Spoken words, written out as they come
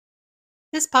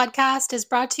This podcast is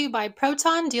brought to you by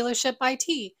Proton Dealership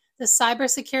IT, the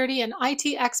cybersecurity and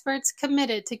IT experts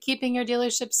committed to keeping your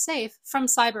dealership safe from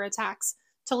cyber attacks.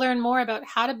 To learn more about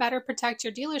how to better protect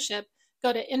your dealership,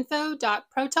 go to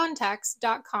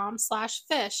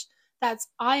info.protontex.com/fish. That's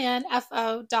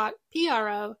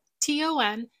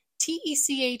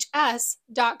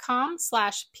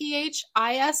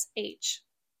info.protontex.com/phish.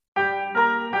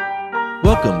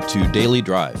 Welcome to Daily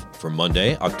Drive for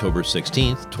Monday, October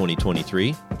 16th,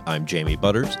 2023. I'm Jamie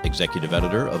Butters, Executive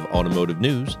Editor of Automotive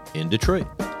News in Detroit.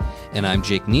 And I'm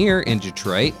Jake Neer in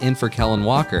Detroit, in for Kellen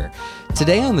Walker.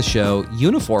 Today on the show,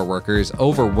 Unifor workers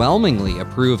overwhelmingly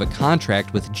approve a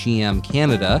contract with GM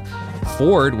Canada.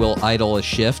 Ford will idle a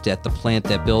shift at the plant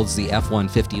that builds the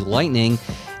F-150 Lightning.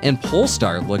 And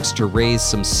Polestar looks to raise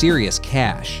some serious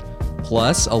cash.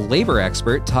 Plus, a labor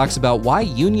expert talks about why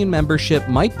union membership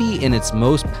might be in its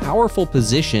most powerful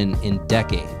position in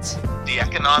decades. The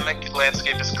economic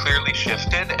landscape has clearly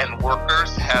shifted, and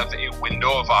workers have a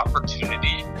window of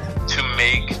opportunity to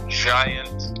make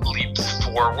giant leaps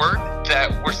forward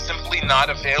that were simply not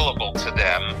available to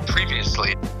them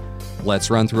previously. Let's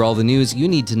run through all the news you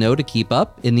need to know to keep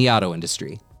up in the auto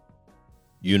industry.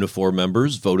 Unifor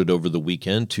members voted over the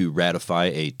weekend to ratify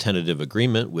a tentative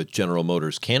agreement with General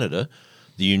Motors Canada.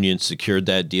 The union secured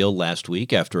that deal last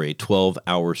week after a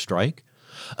 12-hour strike.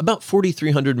 About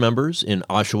 4,300 members in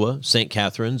Oshawa, St.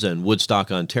 Catharines, and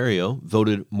Woodstock, Ontario,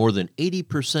 voted more than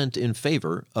 80% in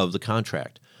favor of the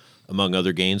contract. Among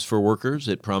other gains for workers,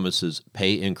 it promises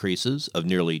pay increases of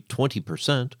nearly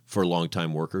 20% for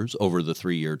longtime workers over the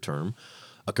 3-year term,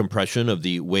 a compression of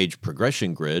the wage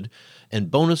progression grid, and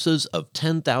bonuses of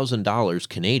 $10,000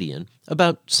 Canadian,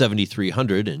 about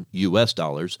 $7,300 in U.S.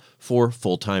 dollars, for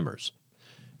full-timers.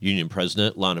 Union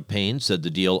President Lana Payne said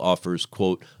the deal offers,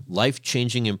 quote,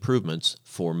 life-changing improvements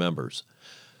for members.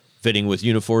 Fitting with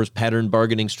Unifor's pattern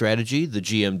bargaining strategy, the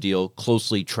GM deal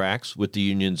closely tracks with the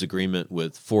union's agreement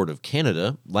with Ford of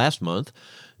Canada last month.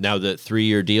 Now that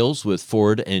 3-year deals with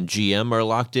Ford and GM are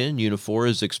locked in, Unifor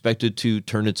is expected to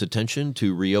turn its attention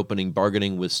to reopening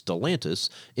bargaining with Stellantis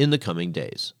in the coming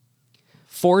days.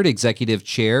 Ford Executive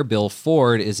Chair Bill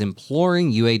Ford is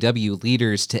imploring UAW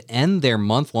leaders to end their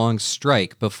month-long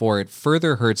strike before it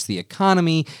further hurts the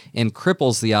economy and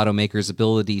cripples the automaker's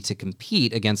ability to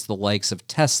compete against the likes of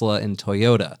Tesla and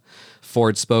Toyota.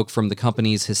 Ford spoke from the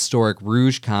company's historic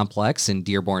Rouge complex in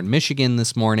Dearborn, Michigan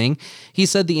this morning. He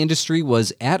said the industry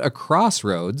was at a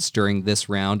crossroads during this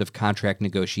round of contract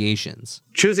negotiations.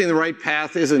 Choosing the right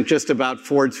path isn't just about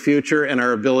Ford's future and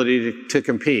our ability to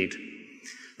compete.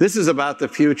 This is about the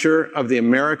future of the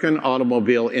American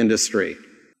automobile industry.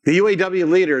 The UAW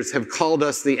leaders have called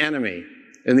us the enemy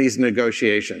in these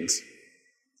negotiations,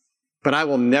 but I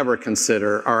will never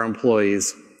consider our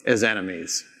employees as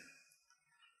enemies.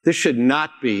 This should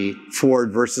not be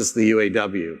Ford versus the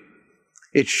UAW.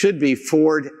 It should be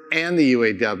Ford and the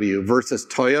UAW versus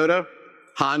Toyota,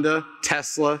 Honda,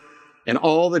 Tesla, and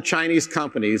all the Chinese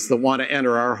companies that want to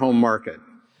enter our home market.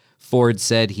 Ford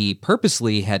said he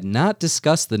purposely had not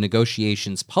discussed the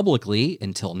negotiations publicly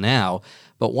until now,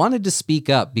 but wanted to speak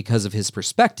up because of his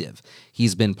perspective.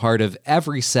 He's been part of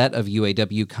every set of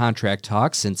UAW contract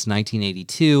talks since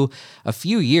 1982, a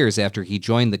few years after he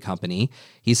joined the company.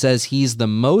 He says he's the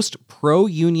most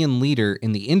pro-union leader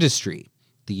in the industry.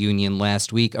 The union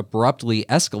last week abruptly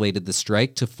escalated the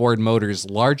strike to Ford Motors'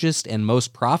 largest and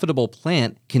most profitable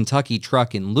plant, Kentucky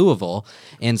Truck in Louisville,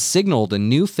 and signaled a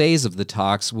new phase of the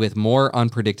talks with more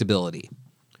unpredictability.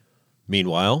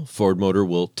 Meanwhile, Ford Motor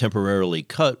will temporarily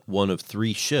cut one of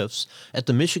 3 shifts at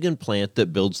the Michigan plant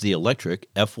that builds the electric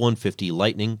F-150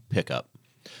 Lightning pickup.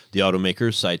 The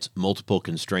automaker cites multiple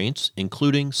constraints,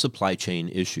 including supply chain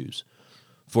issues.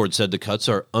 Ford said the cuts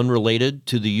are unrelated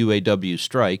to the UAW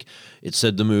strike. It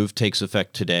said the move takes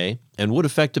effect today and would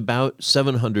affect about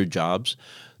 700 jobs.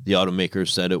 The automaker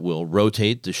said it will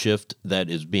rotate the shift that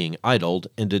is being idled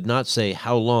and did not say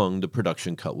how long the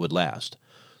production cut would last.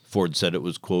 Ford said it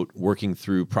was, quote, working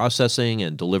through processing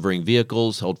and delivering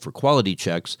vehicles held for quality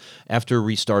checks after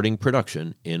restarting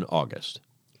production in August.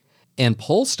 And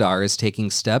Polestar is taking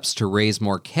steps to raise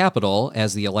more capital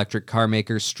as the electric car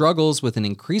maker struggles with an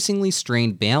increasingly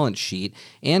strained balance sheet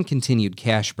and continued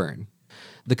cash burn.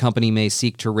 The company may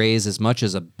seek to raise as much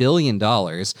as $1 billion.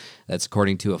 That's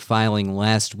according to a filing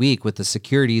last week with the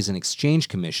Securities and Exchange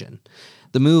Commission.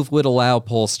 The move would allow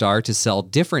Polestar to sell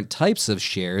different types of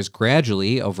shares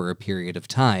gradually over a period of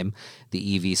time.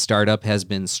 The EV startup has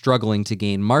been struggling to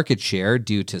gain market share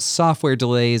due to software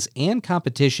delays and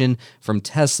competition from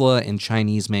Tesla and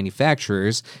Chinese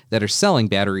manufacturers that are selling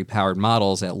battery-powered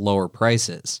models at lower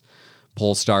prices.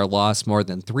 Polestar lost more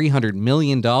than $300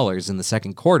 million in the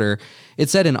second quarter. It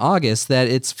said in August that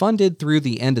it's funded through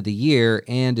the end of the year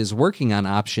and is working on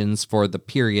options for the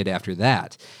period after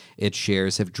that. Its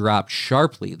shares have dropped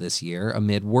sharply this year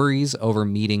amid worries over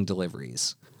meeting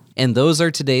deliveries. And those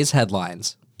are today's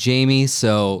headlines. Jamie,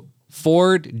 so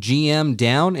Ford, GM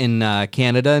down in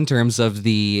Canada in terms of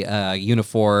the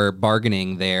Unifor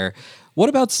bargaining there. What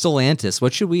about Stellantis?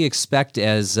 What should we expect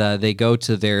as they go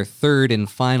to their third and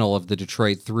final of the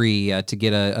Detroit 3 to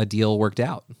get a deal worked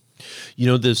out?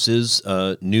 This is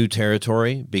new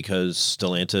territory because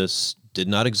Stellantis did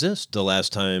not exist the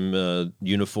last time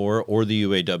Unifor or the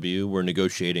UAW were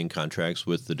negotiating contracts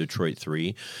with the Detroit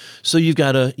 3. So you've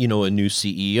got a new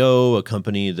CEO, a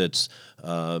company that's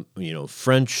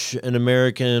French and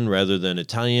American rather than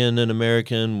Italian and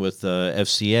American with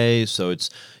FCA. So it's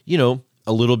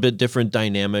a little bit different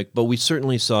dynamic, but we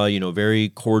certainly saw very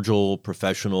cordial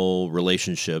professional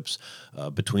relationships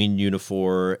between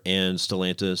Unifor and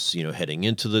Stellantis. Heading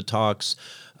into the talks.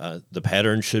 The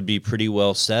pattern should be pretty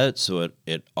well set, so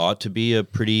it ought to be a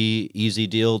pretty easy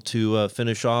deal to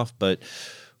finish off, but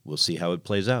we'll see how it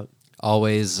plays out.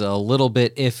 Always a little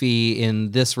bit iffy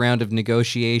in this round of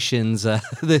negotiations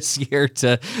this year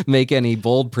to make any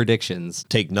bold predictions.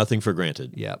 Take nothing for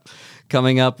granted. Yep.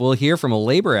 Coming up, we'll hear from a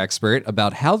labor expert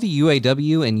about how the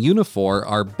UAW and Unifor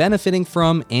are benefiting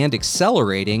from and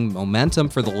accelerating momentum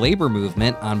for the labor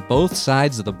movement on both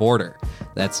sides of the border.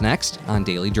 That's next on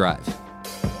Daily Drive.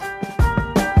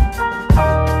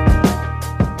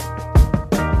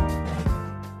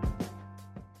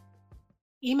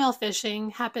 Email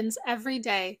phishing happens every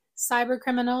day.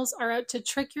 Cybercriminals are out to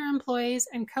trick your employees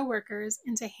and coworkers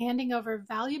into handing over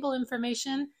valuable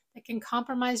information that can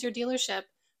compromise your dealership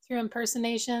through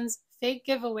impersonations, fake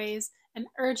giveaways, and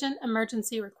urgent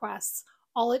emergency requests.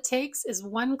 All it takes is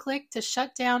one click to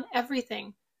shut down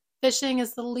everything. Phishing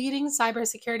is the leading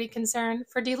cybersecurity concern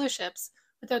for dealerships.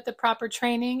 Without the proper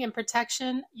training and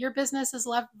protection, your business is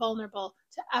left vulnerable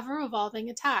to ever-evolving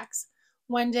attacks.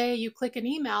 One day you click an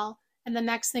email, and the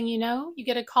next thing you know, you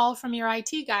get a call from your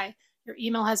IT guy. Your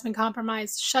email has been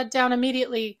compromised. Shut down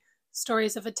immediately.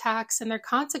 Stories of attacks and their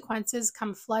consequences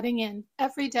come flooding in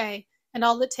every day, and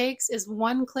all it takes is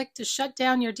one click to shut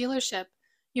down your dealership.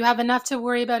 You have enough to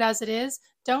worry about as it is.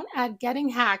 Don't add getting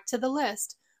hacked to the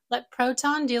list. Let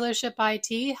Proton Dealership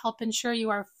IT help ensure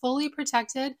you are fully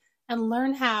protected, and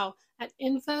learn how at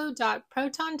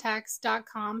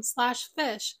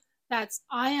info.protontex.com/fish. That's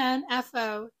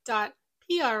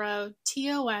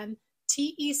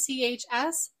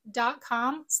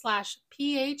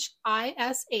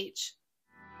info.protontex.com/PHISH.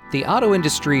 The auto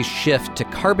industry's shift to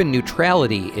carbon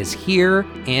neutrality is here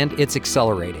and it's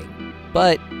accelerating.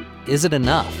 But is it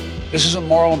enough? This is a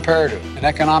moral imperative, an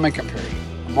economic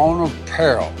imperative, a moment of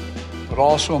peril, but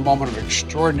also a moment of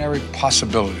extraordinary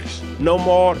possibilities. No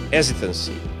more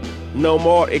hesitancy, no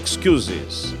more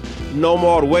excuses, no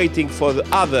more waiting for the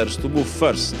others to move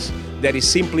first. There is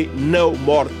simply no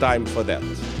more time for that.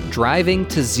 Driving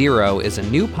to Zero is a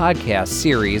new podcast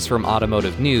series from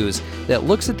Automotive News that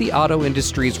looks at the auto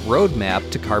industry's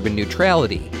roadmap to carbon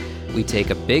neutrality. We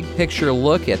take a big picture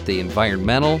look at the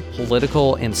environmental,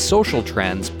 political, and social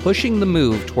trends pushing the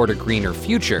move toward a greener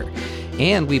future.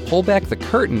 And we pull back the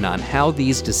curtain on how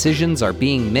these decisions are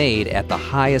being made at the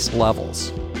highest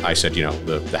levels. I said,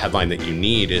 the headline that you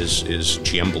need is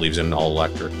GM believes in an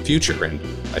all-electric future. And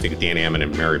I think Dan Ammon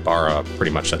and Mary Barra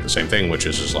pretty much said the same thing, which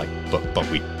is like, but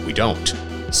we don't.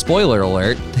 Spoiler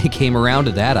alert, they came around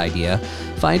to that idea.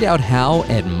 Find out how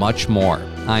and much more.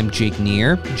 I'm Jake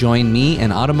Neer. Join me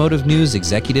and Automotive News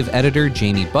Executive Editor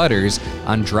Jamie Butters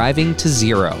on Driving to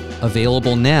Zero,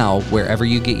 available now wherever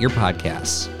you get your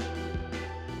podcasts.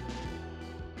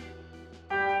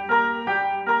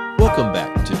 Welcome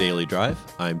back to Daily Drive.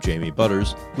 I'm Jamie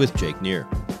Butters with Jake Neer.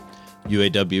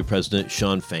 UAW President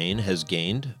Shawn Fain has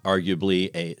gained, arguably,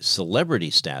 a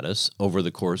celebrity status over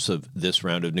the course of this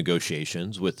round of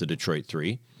negotiations with the Detroit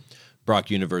 3. Brock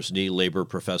University labor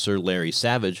professor Larry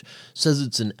Savage says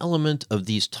it's an element of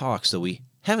these talks that we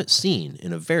haven't seen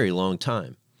in a very long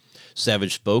time.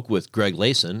 Savage spoke with Greg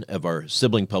Layson of our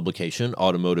sibling publication,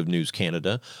 Automotive News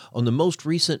Canada, on the most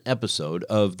recent episode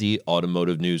of the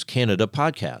Automotive News Canada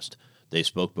podcast. They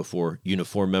spoke before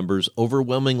Unifor members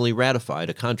overwhelmingly ratified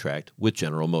a contract with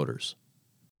General Motors.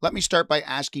 Let me start by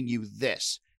asking you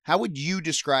this. How would you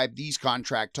describe these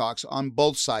contract talks on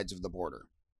both sides of the border?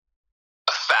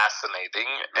 Fascinating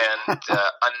and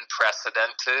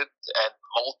unprecedented and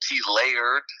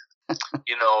multi-layered. The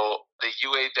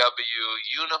UAW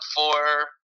Unifor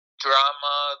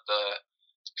drama, the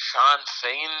Sean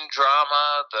Fain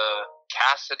drama, the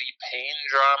Cassidy Payne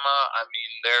drama. I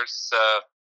mean,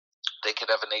 they could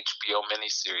have an HBO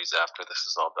miniseries after this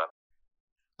is all done.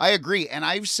 I agree. And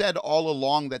I've said all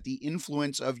along that the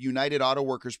influence of United Auto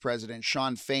Workers president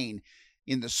Sean Fain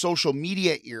in the social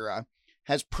media era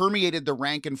has permeated the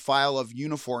rank and file of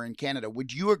Unifor in Canada.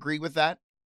 Would you agree with that?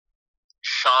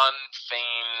 Sean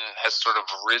Fain has sort of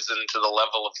risen to the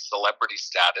level of celebrity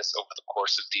status over the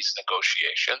course of these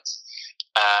negotiations.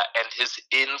 And his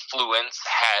influence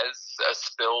has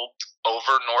spilled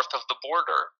over north of the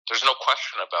border. There's no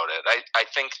question about it. I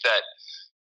think that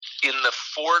in the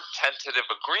Ford tentative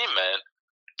agreement,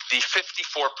 the 54%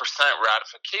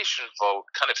 ratification vote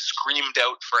kind of screamed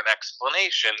out for an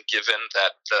explanation, given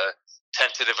that the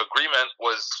tentative agreement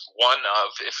was one of,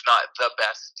 if not the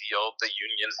best deal the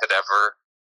union had ever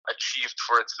achieved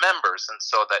for its members. And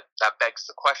so that begs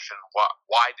the question,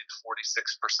 why did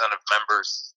 46% of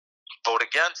members vote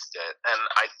against it? And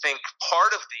I think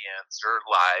part of the answer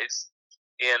lies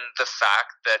in the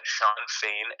fact that Sean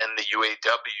Fain and the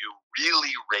UAW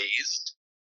really raised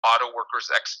auto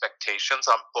workers' expectations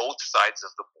on both sides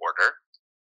of the border.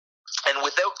 And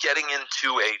without getting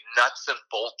into a nuts and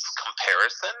bolts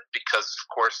comparison, because of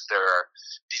course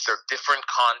these are different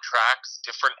contracts,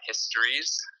 different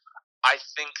histories, I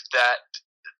think that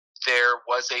there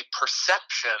was a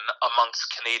perception amongst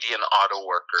Canadian auto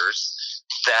workers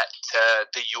that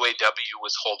the UAW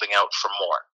was holding out for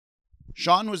more.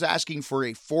 Sean was asking for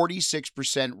a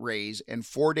 46% raise and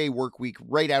 4-day work week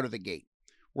right out of the gate.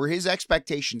 Were his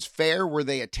expectations fair? Were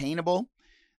they attainable?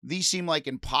 These seem like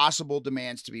impossible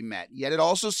demands to be met. Yet it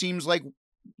also seems like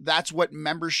that's what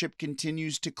membership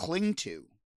continues to cling to.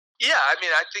 Yeah, I mean,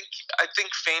 I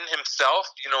think Fain himself,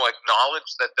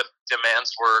 acknowledged that the demands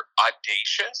were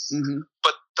audacious. Mm-hmm.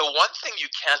 But the one thing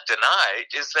you can't deny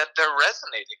is that they're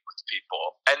resonating with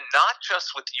people, and not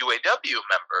just with UAW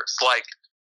members. Like,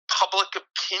 public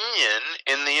opinion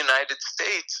in the United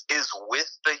States is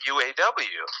with the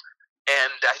UAW.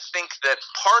 And I think that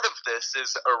part of this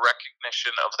is a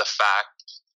recognition of the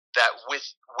fact that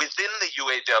within the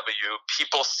UAW,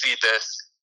 people see this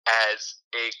as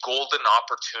a golden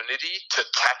opportunity to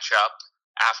catch up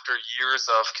after years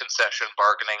of concession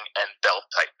bargaining and belt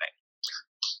tightening.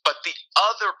 But the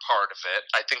other part of it,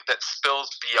 I think, that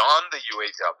spills beyond the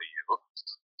UAW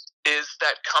is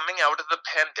that coming out of the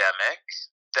pandemic,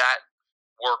 that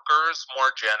workers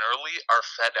more generally are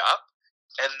fed up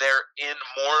and they're in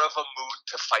more of a mood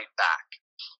to fight back.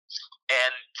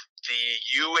 And the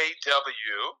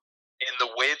UAW, in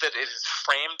the way that it has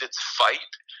framed its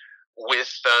fight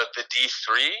with the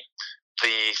D3,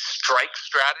 the strike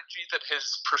strategy that has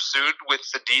pursued with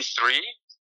the D3,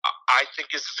 I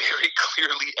think is very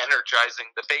clearly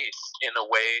energizing the base in a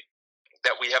way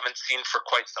that we haven't seen for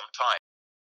quite some time.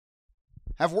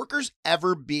 Have workers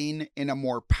ever been in a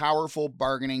more powerful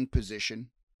bargaining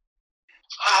position?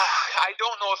 I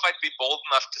don't know if I'd be bold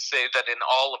enough to say that in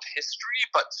all of history,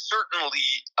 but certainly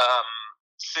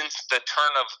since the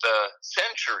turn of the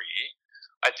century,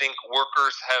 I think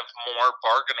workers have more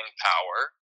bargaining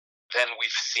power than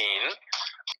we've seen.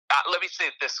 Let me say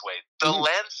it this way. The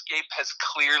landscape has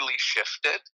clearly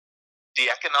shifted.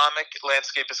 The economic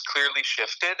landscape has clearly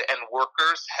shifted, and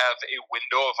workers have a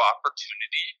window of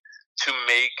opportunity to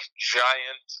make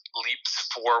giant leaps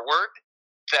forward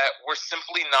that were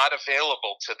simply not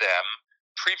available to them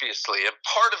previously. And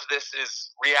part of this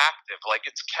is reactive, like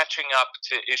it's catching up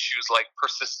to issues like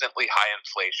persistently high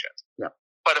inflation. Yeah.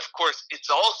 But of course,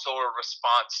 it's also a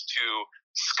response to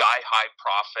sky-high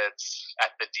profits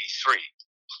at the D3,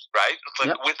 right? It's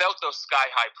like without those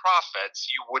sky-high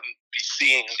profits, you wouldn't be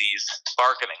seeing these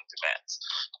bargaining demands.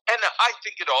 And I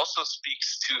think it also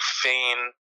speaks to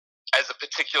Fain as a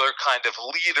particular kind of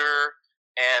leader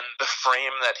and the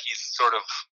frame that he's sort of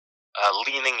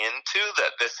leaning into,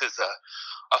 that this is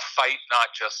a fight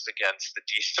not just against the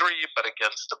D3, but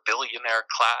against the billionaire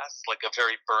class, like a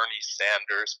very Bernie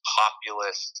Sanders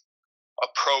populist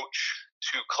approach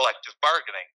to collective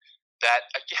bargaining.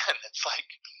 That, again, it's like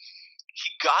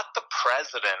he got the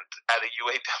president at a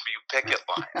UAW picket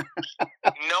line.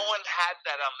 No one had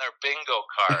that on their bingo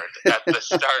card at the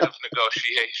start of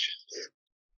negotiations.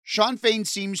 Sean Fain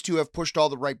seems to have pushed all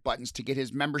the right buttons to get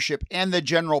his membership and the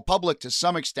general public, to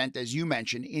some extent, as you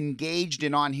mentioned, engaged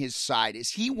and on his side. Is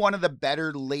he one of the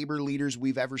better labor leaders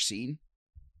we've ever seen?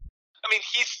 I mean,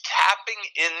 he's tapping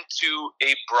into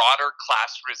a broader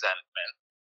class resentment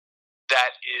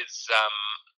that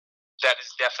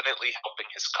is definitely helping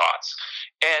his cause.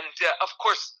 And of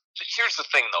course, here's the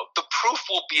thing, though. The proof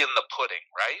will be in the pudding,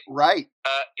 right? Right.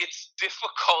 It's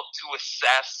difficult to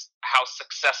assess how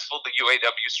successful the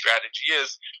UAW strategy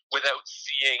is without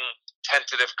seeing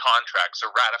tentative contracts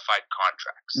or ratified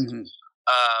contracts. Mm-hmm.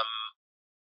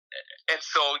 And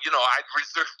so, I'd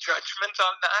reserve judgment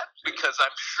on that because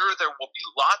I'm sure there will be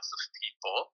lots of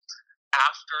people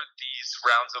after these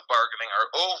rounds of bargaining are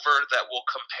over that will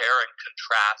compare and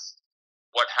contrast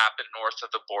what happened north of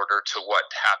the border to what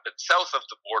happened south of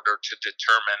the border to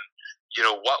determine,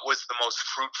 what was the most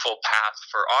fruitful path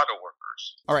for auto workers.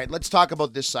 All right, let's talk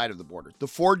about this side of the border.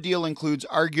 The Ford deal includes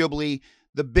arguably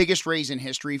the biggest raise in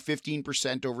history,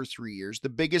 15% over 3 years, the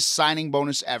biggest signing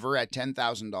bonus ever at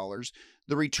 $10,000,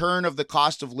 the return of the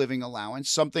cost of living allowance,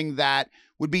 something that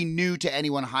would be new to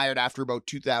anyone hired after about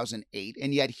 2008.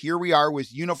 And yet here we are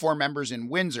with Unifor members in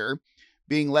Windsor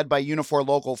being led by Unifor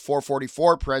Local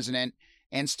 444 President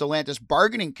and Stellantis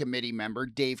Bargaining Committee member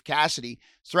Dave Cassidy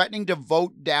threatening to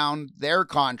vote down their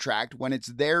contract when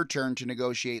it's their turn to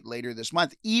negotiate later this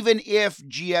month, even if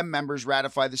GM members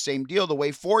ratify the same deal the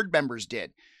way Ford members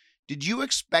did. Did you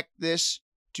expect this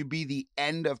to be the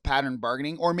end of pattern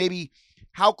bargaining? Or maybe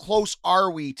how close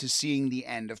are we to seeing the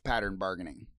end of pattern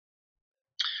bargaining?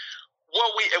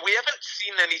 Well, we haven't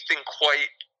seen anything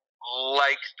quite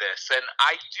like this, and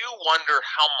I do wonder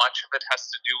how much of it has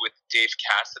to do with Dave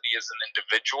Cassidy as an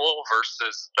individual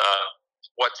versus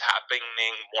what's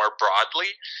happening more broadly.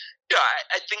 Yeah,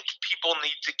 I think people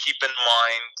need to keep in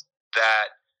mind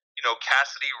that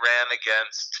Cassidy ran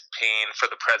against Payne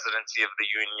for the presidency of the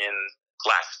union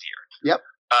last year. Yep.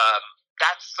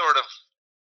 That's sort of,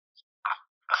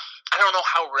 I don't know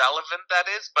how relevant that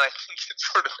is, but I think it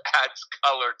sort of adds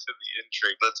color to the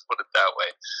intrigue. Let's put it that way.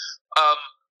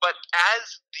 But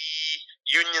as the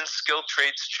union skilled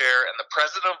trades chair and the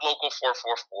president of Local 444,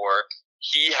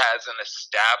 he has an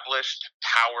established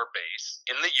power base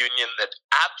in the union that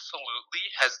absolutely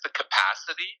has the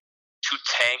capacity to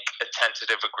tank a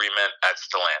tentative agreement at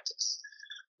Stellantis.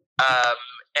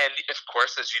 And of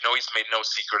course, as you know, he's made no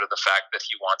secret of the fact that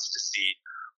he wants to see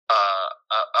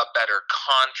a better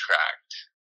contract.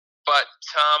 But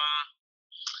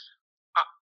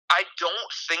I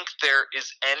don't think there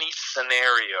is any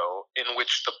scenario in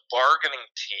which the bargaining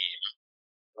team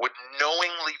would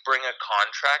knowingly bring a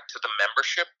contract to the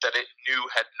membership that it knew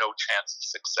had no chance of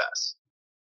success.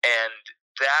 And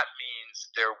that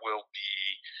means there will be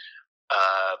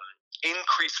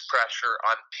increased pressure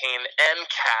on Payne and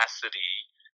Cassidy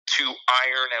to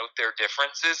iron out their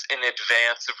differences in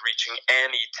advance of reaching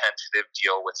any tentative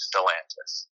deal with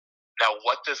Stellantis. Now,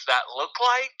 what does that look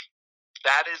like?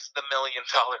 That is the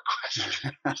million-dollar question.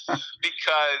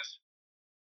 Because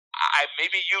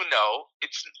maybe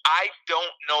I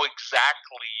don't know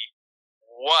exactly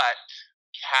what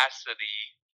Cassidy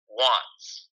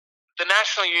wants. The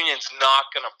National Union's not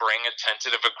going to bring a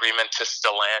tentative agreement to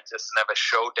Stellantis and have a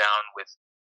showdown with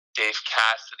Dave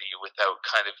Cassidy without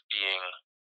kind of being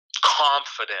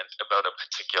confident about a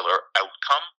particular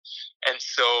outcome. And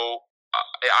so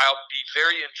I'll be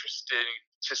very interested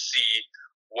to see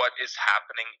what is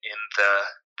happening in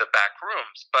the back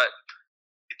rooms. But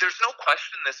there's no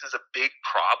question this is a big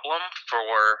problem for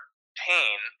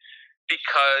Payne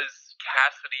because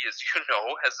Cassidy, as you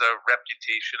know, has a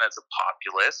reputation as a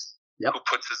populist who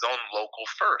puts his own local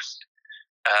first.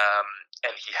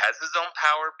 And he has his own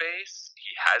power base.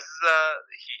 He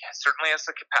certainly has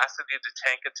the capacity to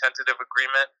tank a tentative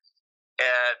agreement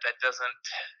that doesn't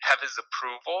have his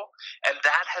approval, and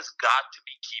that has got to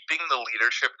be keeping the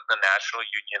leadership of the National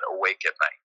Union awake at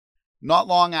night. Not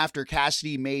long after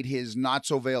Cassidy made his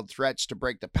not-so-veiled threats to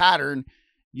break the pattern,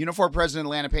 Unifor President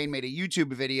Alana Payne made a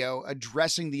YouTube video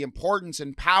addressing the importance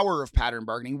and power of pattern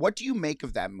bargaining. What do you make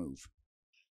of that move?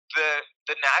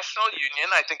 The National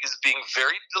Union, I think, is being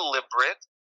very deliberate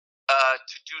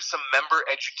to do some member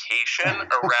education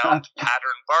around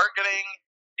pattern bargaining,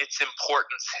 its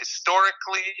importance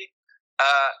historically,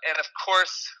 and of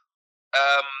course,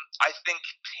 I think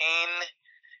Payne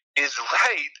is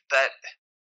right that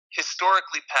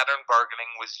historically pattern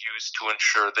bargaining was used to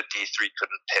ensure the D3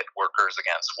 couldn't pit workers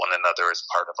against one another as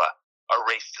part of a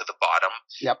race to the bottom,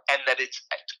 and that it's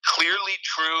clearly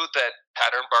true that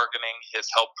pattern bargaining has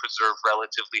helped preserve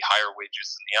relatively higher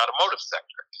wages in the automotive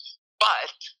sector.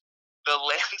 But the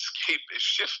landscape is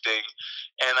shifting,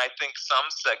 and I think some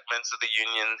segments of the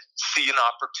union see an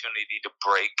opportunity to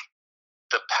break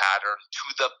the pattern to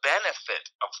the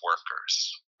benefit of workers,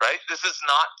 right? This is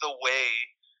not the way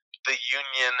the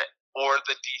union or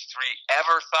the D3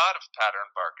 ever thought of pattern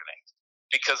bargaining,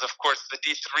 because, of course, the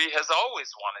D3 has always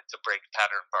wanted to break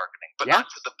pattern bargaining, but not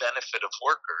to the benefit of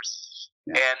workers.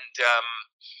 And,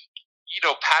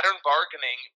 pattern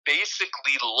bargaining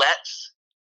basically lets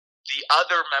the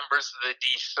other members of the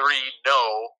D3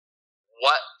 know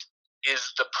what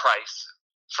is the price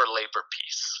for labor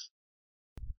peace.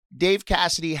 Dave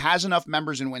Cassidy has enough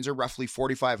members in Windsor, roughly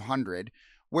 4,500,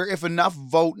 where if enough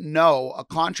vote no, a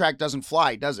contract doesn't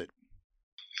fly, does it?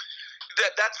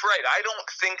 That's right. I don't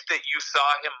think that you saw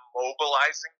him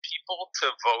mobilizing people to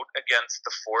vote against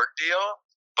the Ford deal,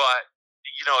 but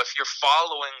if you're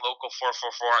following Local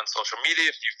 444 on social media,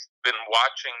 if you've been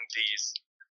watching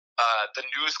the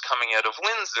news coming out of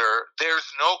Windsor, there's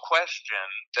no question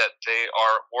that they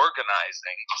are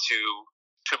organizing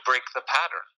to break the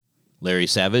pattern. Larry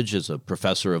Savage is a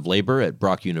professor of labor at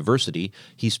Brock University.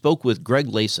 He spoke with Greg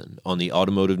Layson on the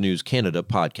Automotive News Canada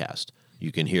podcast.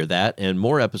 You can hear that and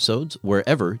more episodes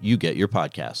wherever you get your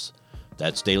podcasts.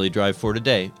 That's Daily Drive for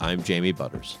today. I'm Jamie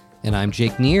Butters. And I'm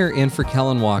Jake Neer, in for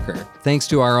Kellen Walker. Thanks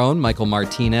to our own Michael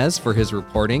Martinez for his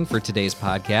reporting for today's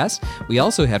podcast. We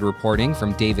also had reporting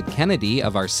from David Kennedy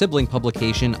of our sibling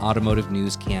publication, Automotive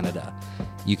News Canada.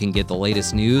 You can get the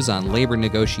latest news on labor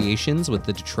negotiations with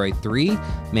the Detroit 3,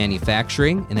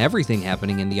 manufacturing, and everything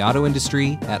happening in the auto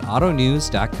industry at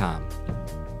autonews.com.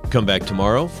 Come back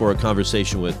tomorrow for a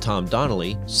conversation with Tom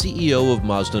Donnelly, CEO of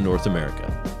Mazda North America.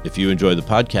 If you enjoy the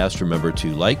podcast, remember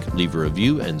to leave a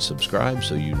review, and subscribe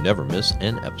so you never miss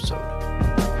an episode.